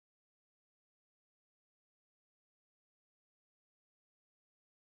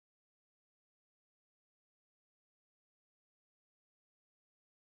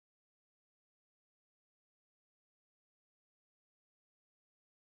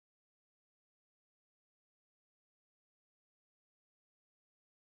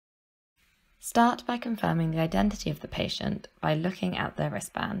Start by confirming the identity of the patient by looking at their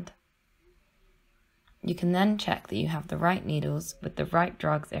wristband. You can then check that you have the right needles with the right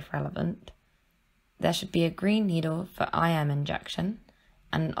drugs if relevant. There should be a green needle for IM injection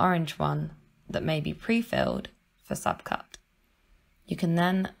and an orange one that may be pre-filled for subcut. You can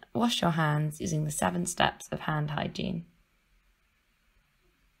then wash your hands using the 7 steps of hand hygiene.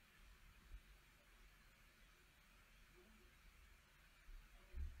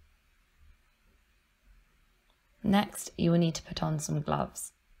 Next, you will need to put on some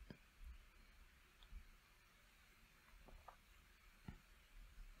gloves.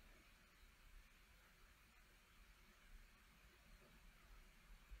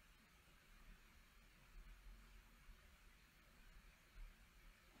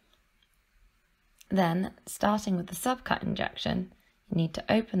 Then, starting with the subcut injection, you need to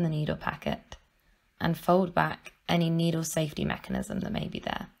open the needle packet and fold back any needle safety mechanism that may be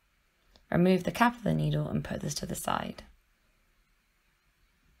there. Remove the cap of the needle and put this to the side.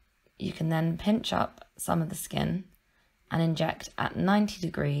 You can then pinch up some of the skin and inject at 90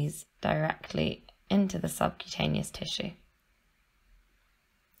 degrees directly into the subcutaneous tissue.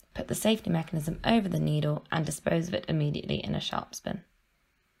 Put the safety mechanism over the needle and dispose of it immediately in a sharp spin.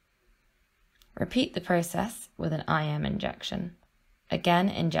 Repeat the process with an IM injection, again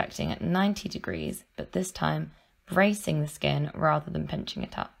injecting at 90 degrees, but this time bracing the skin rather than pinching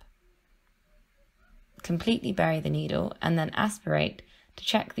it up. Completely bury the needle and then aspirate to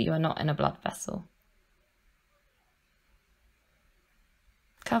check that you are not in a blood vessel.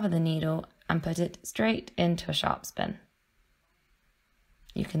 Cover the needle and put it straight into a sharp spin.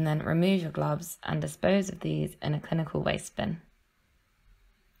 You can then remove your gloves and dispose of these in a clinical waste bin.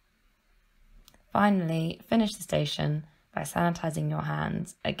 Finally, finish the station by sanitizing your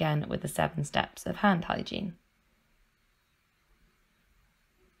hands, again with the 7 steps of hand hygiene.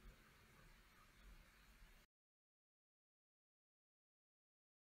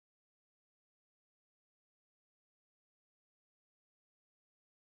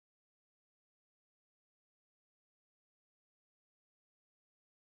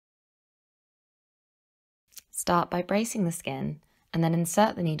 Start by bracing the skin and then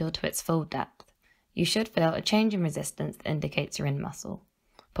insert the needle to its full depth. You should feel a change in resistance that indicates you're in muscle.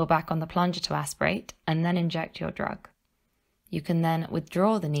 Pull back on the plunger to aspirate and then inject your drug. You can then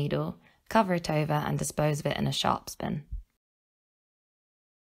withdraw the needle, cover it over and dispose of it in a sharp spin.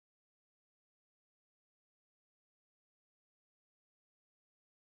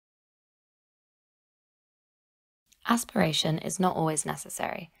 Aspiration is not always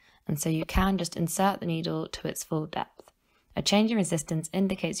necessary, and so you can just insert the needle to its full depth. A change in resistance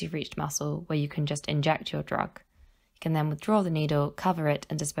indicates you've reached muscle where you can just inject your drug. You can then withdraw the needle, cover it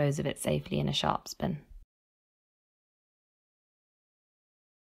and dispose of it safely in a sharp spin.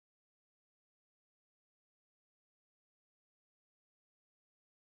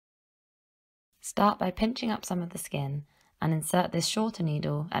 Start by pinching up some of the skin and insert this shorter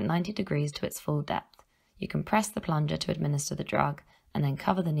needle at 90 degrees to its full depth. You can press the plunger to administer the drug and then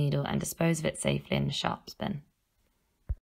cover the needle and dispose of it safely in a sharp spin.